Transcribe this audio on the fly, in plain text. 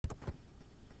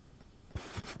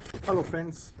Hello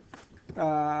friends,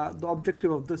 the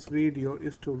objective of this video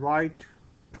is to write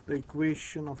the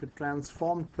equation of a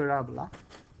transformed parabola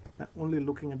only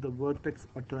looking at the vertex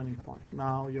or turning point.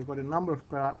 Now you've got a number of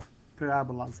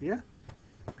parabolas here,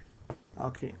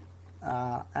 okay,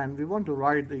 and we want to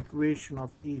write the equation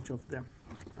of each of them.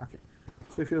 Okay,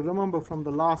 so if you remember from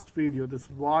the last video, this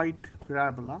white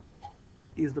parabola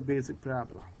is the basic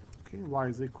parabola. Okay, y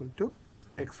is equal to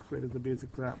x squared is the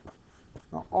basic parabola.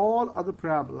 Now all other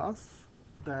parabolas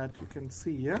that you can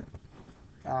see here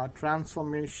are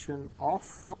transformation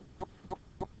of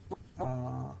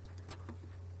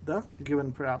the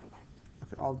given parabola,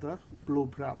 okay, of the blue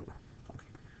parabola.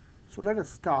 Okay. So let us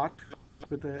start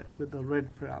with the red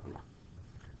parabola.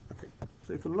 Okay.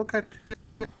 So if you look at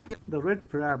the red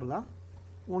parabola,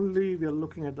 only we are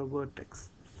looking at the vertex.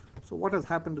 So what has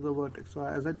happened to the vertex? So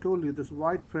as I told you, this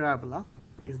white parabola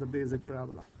is the basic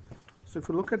parabola. So if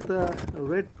you look at the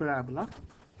red parabola,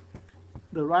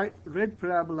 the red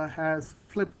parabola has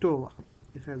flipped over.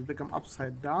 It has become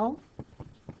upside down.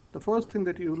 The first thing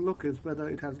that you look is whether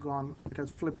it has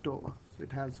flipped over. So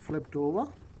it has flipped over.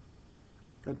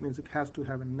 That means it has to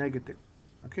have a negative.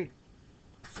 Okay.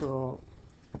 So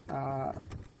the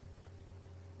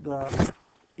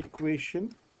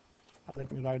equation,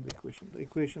 let me write the equation. The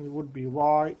equation would be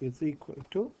y is equal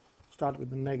to, start with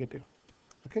the negative.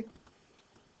 Okay.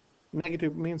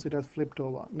 Negative means it has flipped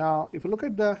over. Now, if you look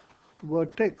at the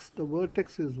vertex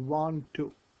is 1,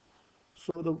 2.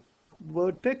 So the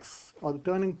vertex or the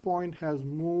turning point has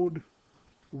moved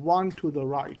 1 to the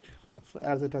right. So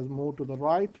as it has moved to the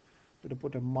right, we have to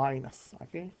put a minus.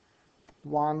 Okay,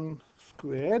 1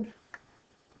 squared,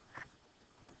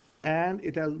 and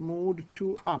it has moved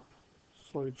 2 up,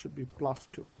 so it should be plus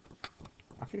 2.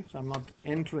 Okay, so I'm not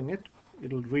entering it,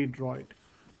 it'll redraw it,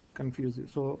 confuse you.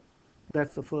 So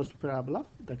that's the first parabola,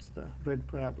 that's the red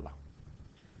parabola.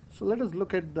 So let us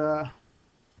look at the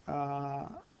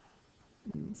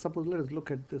suppose let us look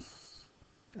at this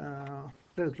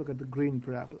let us look at the green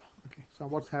parabola. Okay, so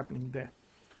what's happening there?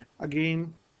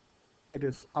 Again, it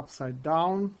is upside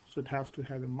down, so it has to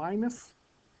have a minus.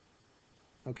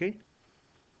 Okay,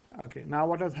 now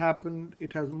what has happened?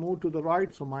 It has moved to the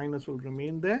right, so minus will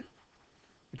remain there.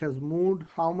 It has moved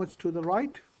how much to the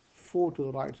right? 4 to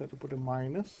the right, so I have to put a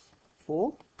minus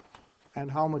 4. And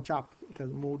how much up? It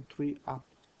has moved 3 up,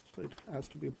 so it has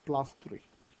to be plus 3.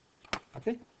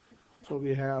 Okay, so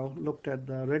we have looked at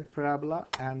the red parabola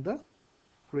and the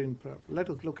green parabola. Let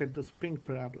us look at this pink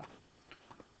parabola.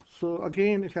 So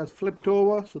again, it has flipped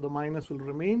over, so the minus will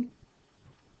remain.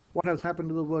 What has happened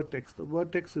to the vertex? The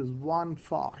vertex is 1,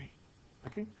 5.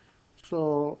 Okay,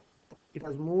 so it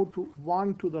has moved to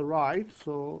 1 to the right,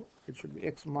 so it should be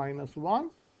x minus 1.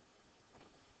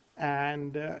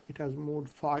 And it has moved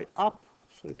 5 up,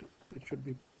 so it should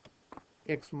be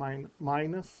x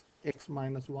minus x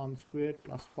minus 1 squared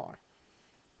plus 5.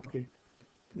 Okay,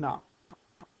 now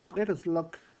let us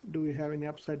look, do we have any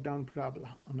upside down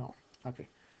parabola? No. Okay,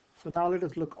 so now let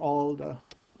us look all the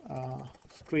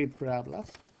straight parabolas.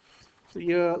 So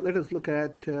here let us look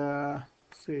at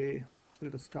say,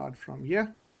 let us start from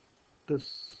here,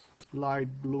 this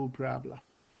light blue parabola.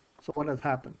 So what has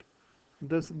happened?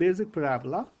 This basic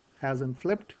parabola hasn't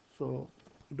flipped, so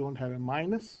you don't have a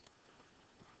minus.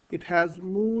 It has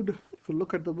moved, if you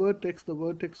look at the vertex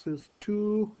is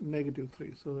 2, negative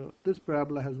 3. So this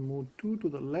parabola has moved 2 to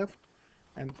the left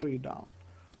and 3 down.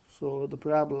 So the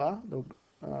parabola,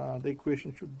 the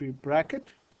equation should be bracket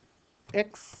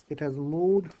x. It has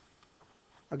moved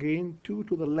again 2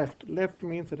 to the left. Left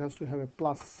means it has to have a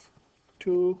plus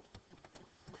 2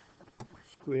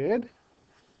 squared,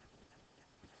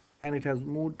 and it has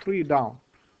moved 3 down.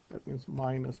 That means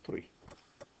minus 3.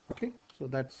 Okay, so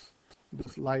that's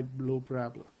this light blue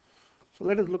parabola. So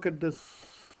let us look at this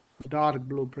dark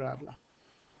blue parabola.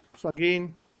 So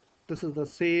again, this is the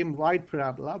same white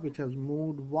parabola which has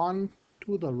moved 1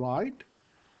 to the right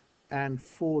and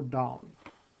 4 down.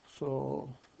 So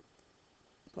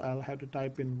I'll have to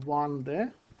type in 1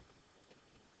 there,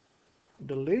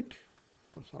 delete,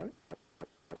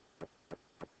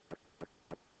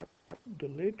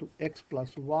 delete to x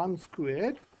plus 1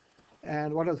 squared.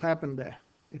 And what has happened there?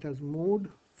 It has moved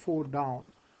 4 down.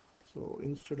 So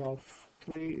instead of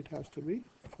 3, it has to be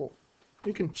 4.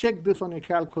 You can check this on your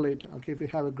calculator, okay, if you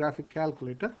have a graphic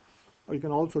calculator, or you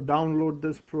can also download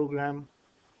this program,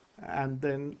 and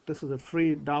then this is a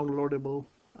free downloadable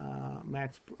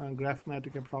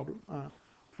Graphmatica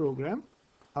program.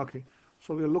 Okay,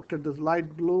 so we looked at this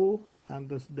light blue and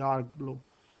this dark blue.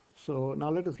 So now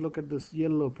let us look at this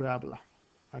yellow parabola.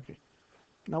 Okay,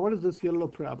 now what is this yellow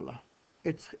parabola?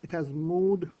 It has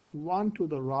moved 1 to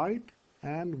the right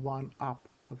and 1 up.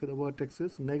 Okay, the vertex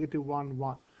is negative 1,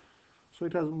 1. So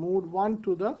it has moved 1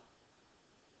 to the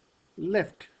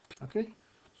left. Okay,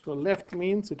 so left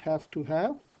means it has to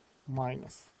have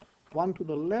minus 1 to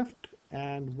the left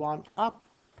and 1 up,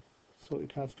 so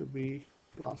it has to be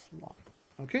plus 1.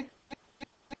 Okay,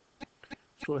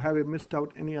 so have we missed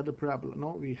out any other parabola? No,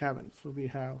 we haven't. So we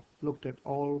have looked at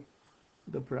all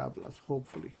the parabolas.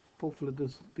 Hopefully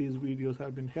these videos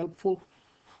have been helpful.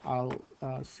 I'll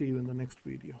see you in the next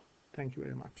video. Thank you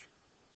very much.